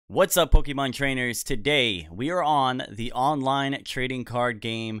What's up, Pokemon trainers? Today we are on the online trading card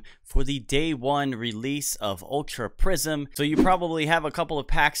game for the day one release of Ultra Prism. So you probably have a couple of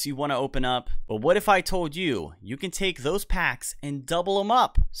packs you want to open up, but what if I told you you can take those packs and double them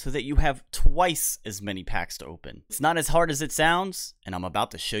up so that you have twice as many packs to open? It's not as hard as it sounds, and I'm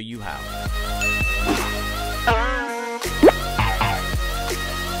about to show you how.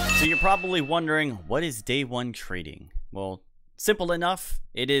 So you're probably wondering, what is day one trading? Well, simple enough,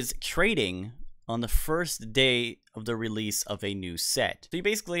 it is trading on the first day of the release of a new set. So you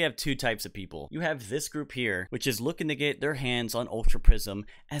basically have two types of people. You have this group here, which is looking to get their hands on Ultra Prism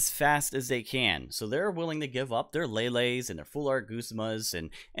as fast as they can. So they're willing to give up their Lele's and their Full Art Guzmas and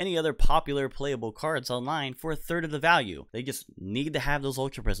any other popular playable cards online for a third of the value. They just need to have those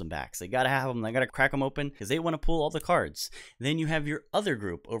Ultra Prism backs. They gotta have them, they gotta crack them open because they want to pull all the cards. Then you have your other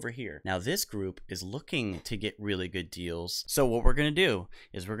group over here. Now this group is looking to get really good deals. So what we're gonna do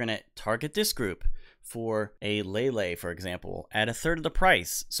is we're gonna target this group for a Lele, for example, at a third of the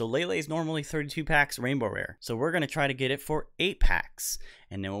price. So Lele is normally 32 packs Rainbow Rare. So we're going to try to get it for 8 packs.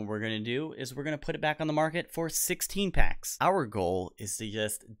 And then what we're going to do is we're going to put it back on the market for 16 packs. Our goal is to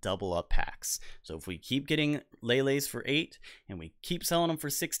just double up packs. So if we keep getting Lele's for 8 and we keep selling them for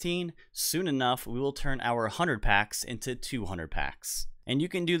 16, soon enough we will turn our 100 packs into 200 packs. And you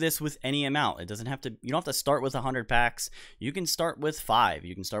can do this with any amount. It doesn't have to, you don't have to start with 100 packs. You can start with 5.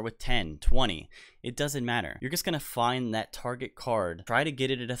 You can start with 10, 20. It doesn't matter. You're just going to find that target card, try to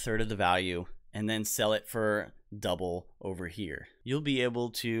get it at a third of the value, and then sell it for double over here. You'll be able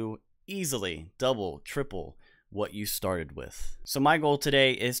to easily double, triple what you started with. So my goal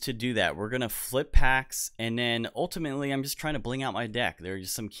today is to do that. We're gonna flip packs, and then ultimately I'm just trying to bling out my deck. There are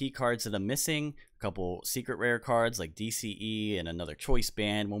just some key cards that I'm missing, a couple secret rare cards like DCE and another choice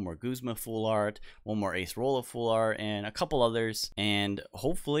band, one more Guzma full art, one more Ace Rolla full art, and a couple others, and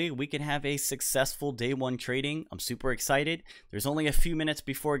hopefully we can have a successful day one trading. I'm super excited. There's only a few minutes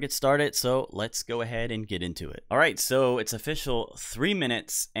before it gets started, so let's go ahead and get into it. All right, so it's official, 3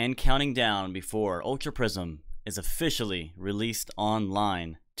 minutes and counting down before Ultra Prism is officially released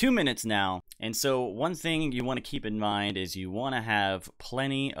online. 2 minutes now. And so one thing you want to keep in mind is you want to have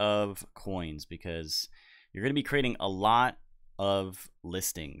plenty of coins, because you're going to be creating a lot of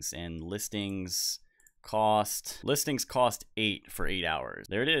listings, and listings cost 8 for 8 hours.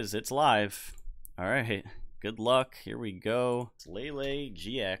 There it is, it's live. All right, good luck. Here we go. It's Lele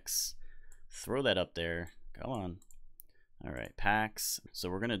GX. Throw that up there. Come on. All right, packs. So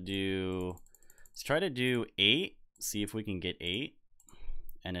we're going to do, let's try to do 8, see if we can get 8.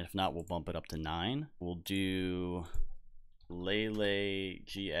 And if not, we'll bump it up to 9. We'll do Lele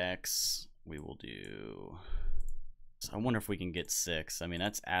GX. We will do, I wonder if we can get 6. I mean,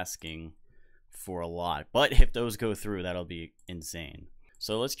 that's asking for a lot. But if those go through, that'll be insane.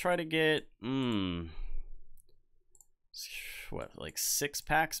 So let's try to get, what, like 6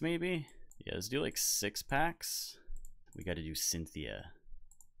 packs maybe? Yeah, let's do like 6 packs. We got to do Cynthia.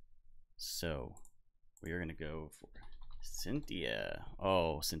 So we are going to go for Cynthia.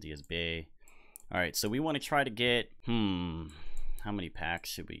 Oh, Cynthia's Bay. All right, so we want to try to get, how many packs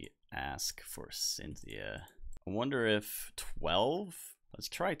should we ask for Cynthia? I wonder if 12? Let's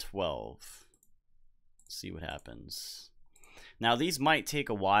try 12. See what happens. Now, these might take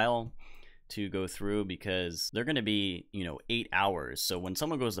a while to go through because they're going to be, 8 hours. So when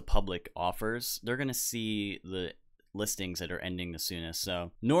someone goes to public offers, they're going to see the listings that are ending the soonest.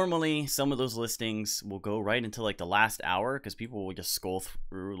 So normally some of those listings will go right into like the last hour, because people will just scroll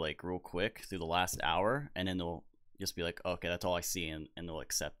through like real quick through the last hour, and then they'll just be like, okay, that's all I see, and they'll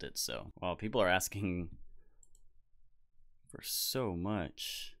accept it. So wow, people are asking for so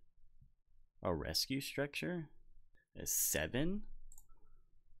much. A rescue structure is 7.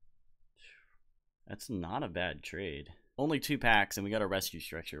 That's not a bad trade. Only 2 packs and we got a rescue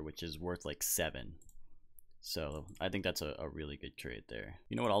structure, which is worth like 7. So I think that's a really good trade there.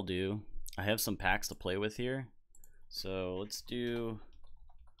 You know what I'll do? I have some packs to play with here. So let's do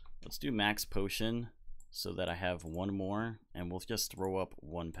max potion so that I have 1 more, and we'll just throw up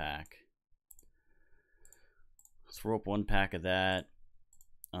 1 pack. Let's throw up 1 pack of that.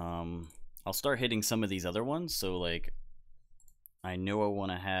 I'll start hitting some of these other ones. So like, I know I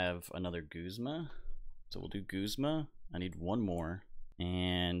want to have another Guzma. So we'll do Guzma. I need 1 more,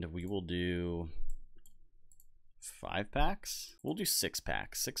 and we will do 5 packs. We'll do 6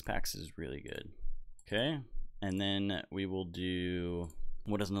 packs. 6 packs is really good. Okay, and then we will do,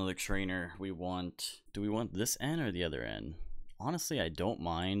 what is another trainer we want? Do we want this end or the other end? Honestly, I don't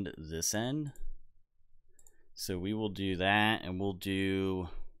mind this end. So we will do that, and we'll do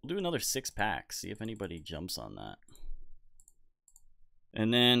another 6 packs. See if anybody jumps on that.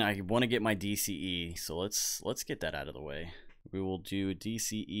 And then I want to get my DCE, so let's get that out of the way. We will do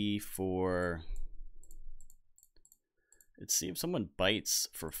DCE for, let's see if someone bites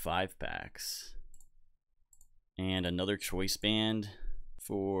for 5 packs. And another choice band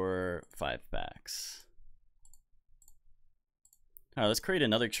for 5 packs. Alright, let's create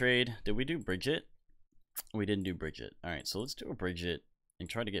another trade. Did we do Bridget? We didn't do Bridget. Alright, so let's do a Bridget and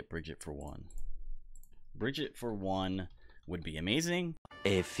try to get Bridget for 1. Bridget for 1 would be amazing.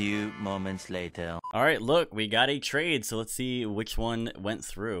 A few moments later. Alright, look, we got a trade, so let's see which one went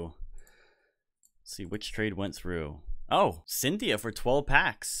through. Let's see which trade went through. Oh, Cynthia for 12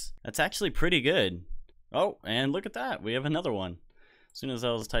 packs. That's actually pretty good. Oh, and look at that. We have another one as soon as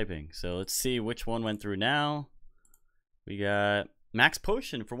I was typing. So let's see which one went through now. We got Max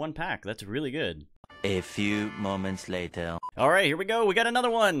Potion for 1 pack. That's really good. A few moments later. All right, here we go. We got another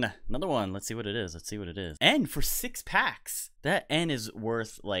one. Another one. Let's see what it is. Let's see what it is. N for 6 packs. That N is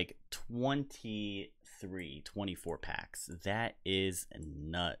worth like 23, 24 packs. That is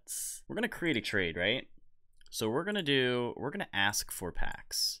nuts. We're going to create a trade, right? So we're going to ask for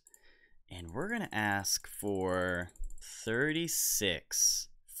packs. And we're going to ask for 36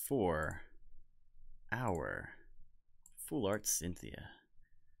 for our Full Art Cynthia.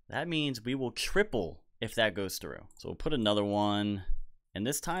 That means we will triple if that goes through. So we'll put another one. And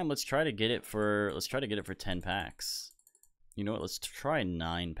this time let's try to get it for 10 packs. You know what? Let's try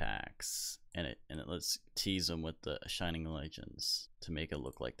 9 packs. And let's tease them with the Shining Legends to make it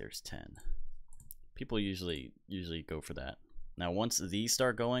look like there's 10. People usually go for that. Now, once these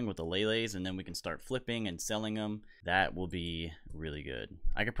start going with the Lele's and then we can start flipping and selling them, that will be really good.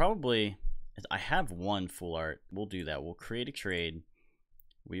 I have 1 full art. We'll do that. We'll create a trade.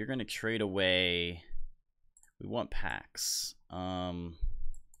 We are going to trade away. We want packs.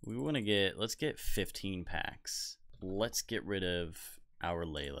 Let's get 15 packs. Let's get rid of our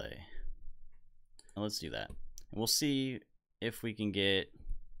Lele. Let's do that. And we'll see if we can get,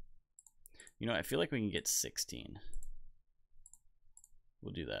 I feel like we can get 16.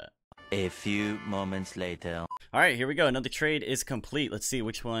 We'll do that. A few moments later. All right, here we go. Another trade is complete. Let's see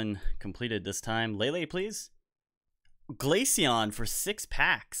which one completed this time. Lele, please. Glaceon for 6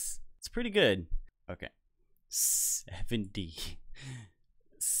 packs. It's pretty good. Okay. 70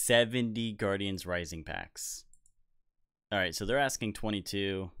 Guardians Rising packs. All right, so they're asking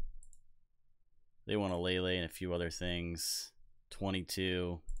 22. They want a Lele and a few other things.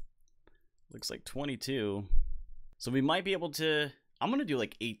 22. Looks like 22. So we might be able to... I'm going to do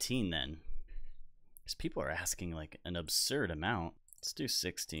like 18 then. Because people are asking like an absurd amount. Let's do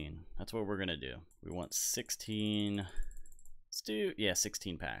 16. That's what we're going to do. We want 16. Let's do,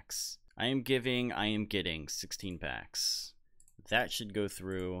 16 packs. I am getting 16 packs. That should go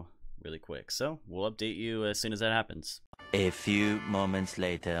through really quick. So we'll update you as soon as that happens. A few moments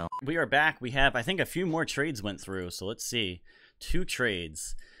later. We are back. We have, I think, a few more trades went through. So let's see. 2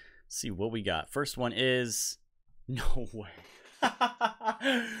 trades. Let's see what we got. First one is... No way.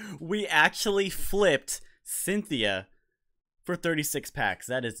 We actually flipped Cynthia for 36 packs.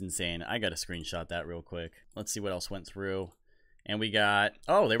 That is insane. I gotta screenshot that real quick. Let's see what else went through. And we got,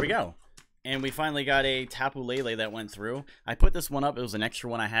 oh, there we go. And we finally got a Tapu Lele that went through. I put this one up. It was an extra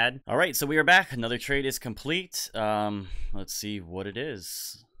one I had. All right, so we are back. Another trade is complete. Let's see what it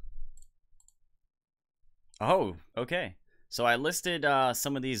is. Oh, okay. So I listed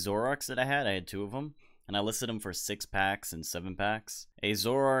some of these Zoroarks that I had. I had 2 of them. And I listed them for 6 packs and 7 packs. A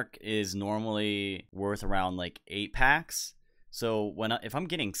Zoroark is normally worth around like 8 packs. So if I'm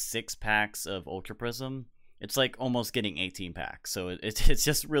getting 6 packs of Ultra Prism, it's like almost getting 18 packs. So it's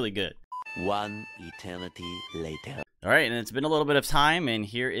just really good. 1 eternity later. All right, and it's been a little bit of time, and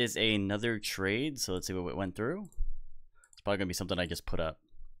here is another trade. So let's see what went through. It's probably gonna be something I just put up.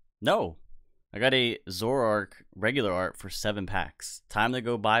 No, I got a Zoroark regular art for 7 packs. Time to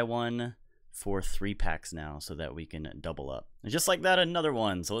go buy one for 3 packs now so that we can double up. And just like that, another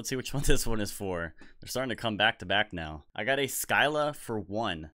one. So let's see which one this one is for. They're starting to come back to back now. I got a Skyla for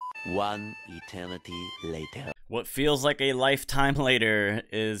 1. 1 eternity later. What feels like a lifetime later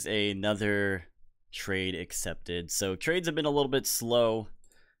is another trade accepted. So trades have been a little bit slow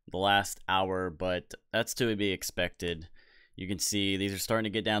the last hour, but that's to be expected. You can see these are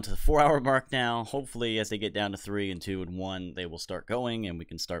starting to get down to the 4-hour mark now. Hopefully, as they get down to 3 and 2 and 1, they will start going and we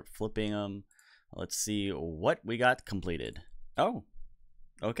can start flipping them. Let's see what we got completed. Oh,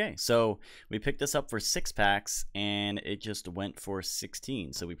 okay. So we picked this up for 6 packs and it just went for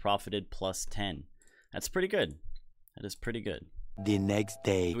 16. So we profited plus 10. That's pretty good. That is pretty good. The next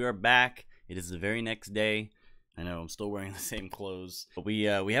day. We are back. It is the very next day. I know I'm still wearing the same clothes. But we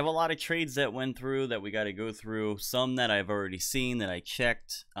have a lot of trades that went through that we got to go through. Some that I've already seen that I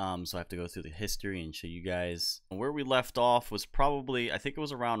checked. So I have to go through the history and show you guys. Where we left off was probably, I think it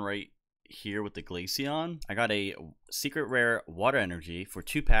was around right here with the Glaceon. I got a secret rare water energy for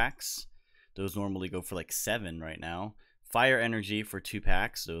 2 packs. Those normally go for like 7 right now. Fire energy for 2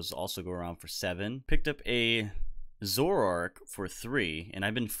 packs. Those also go around for 7. Picked up a Zoroark for 3, and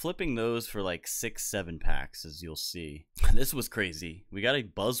I've been flipping those for like 6-7 packs, as you'll see. This was crazy. We got a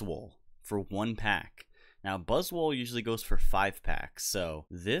Buzzwole for 1 pack. Now Buzzwole usually goes for 5 packs, so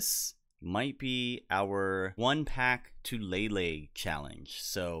this might be our 1 pack to Lele challenge.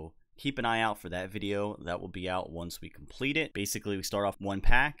 So keep an eye out for that video. That will be out once we complete it. Basically, we start off 1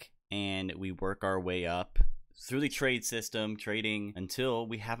 pack and we work our way up through the trade system, trading until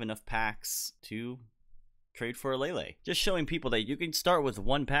we have enough packs to trade for a Lele. Just showing people that you can start with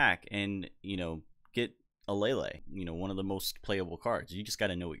 1 pack and, you know, get a Lele, you know, one of the most playable cards. You just got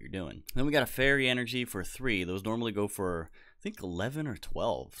to know what you're doing. Then we got a Fairy Energy for 3. Those normally go for, I think, 11 or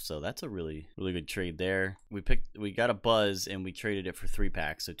 12. So that's a really good trade there. We got a Buzz and we traded it for 3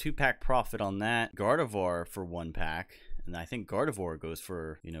 packs. So 2 pack profit on that. Gardevoir for 1 pack. And I think Gardevoir goes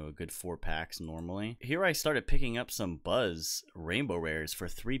for, you know, a good 4 packs normally. Here I started picking up some Buzz Rainbow Rares for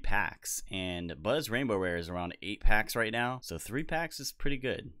 3 packs. And Buzz Rainbow Rare is around 8 packs right now. So 3 packs is pretty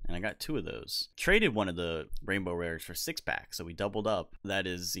good. And I got 2 of those. Traded one of the Rainbow Rares for 6 packs. So we doubled up. That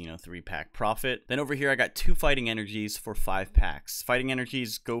is, you know, 3 pack profit. Then over here I got 2 Fighting Energies for 5 packs. Fighting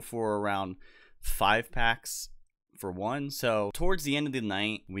Energies go for around 5 packs for 1. So towards the end of the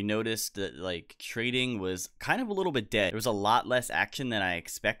night, we noticed that like trading was kind of a little bit dead. There was a lot less action than I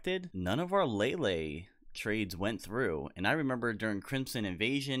expected. None of our Lele trades went through, and I remember during Crimson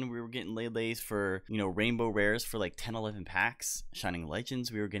Invasion we were getting Lele's for, you know, Rainbow Rares for like 10-11 packs. Shining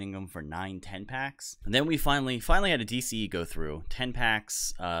Legends, we were getting them for 9-10 packs. And then we finally had a DCE go through 10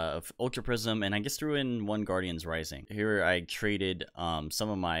 packs of Ultra Prism, and I just threw in 1 Guardians Rising. Here I traded some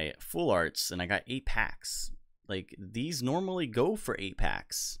of my full arts and I got 8 packs. Like, these normally go for 8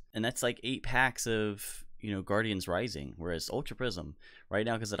 packs, and that's like 8 packs of, you know, Guardians Rising, whereas Ultra Prism right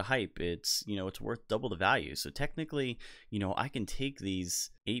now, because of the hype, it's, you know, it's worth double the value. So technically, you know, I can take these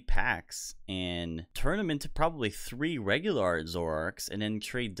 8 packs and turn them into probably 3 regular Zoroarks and then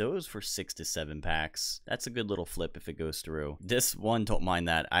trade those for 6 to 7 packs. That's a good little flip if it goes through. This one, don't mind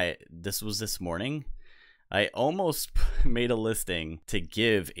that. This was this morning. I almost made a listing to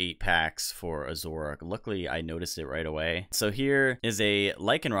give 8 packs for a Zoroark. Luckily, I noticed it right away. So here is a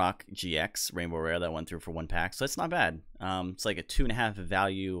Lycanroc GX Rainbow Rare that went through for 1 pack. So that's not bad. It's like a 2.5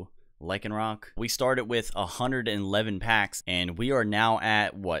 value Lycanroc. We started with 111 packs, and we are now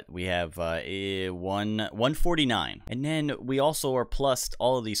at what? We have 149. And then we also are plussed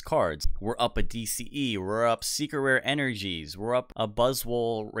all of these cards. We're up a DCE, we're up Secret Rare Energies, we're up a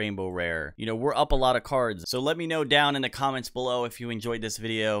Buzzwole Rainbow Rare. You know, we're up a lot of cards. So let me know down in the comments below if you enjoyed this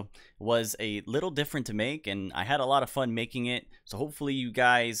video. It was a little different to make, and I had a lot of fun making it. So hopefully you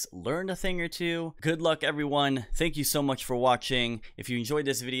guys learned a thing or two. Good luck, everyone. Thank you so much for watching. If you enjoyed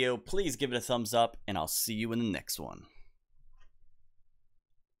this video, please give it a thumbs up, and I'll see you in the next one.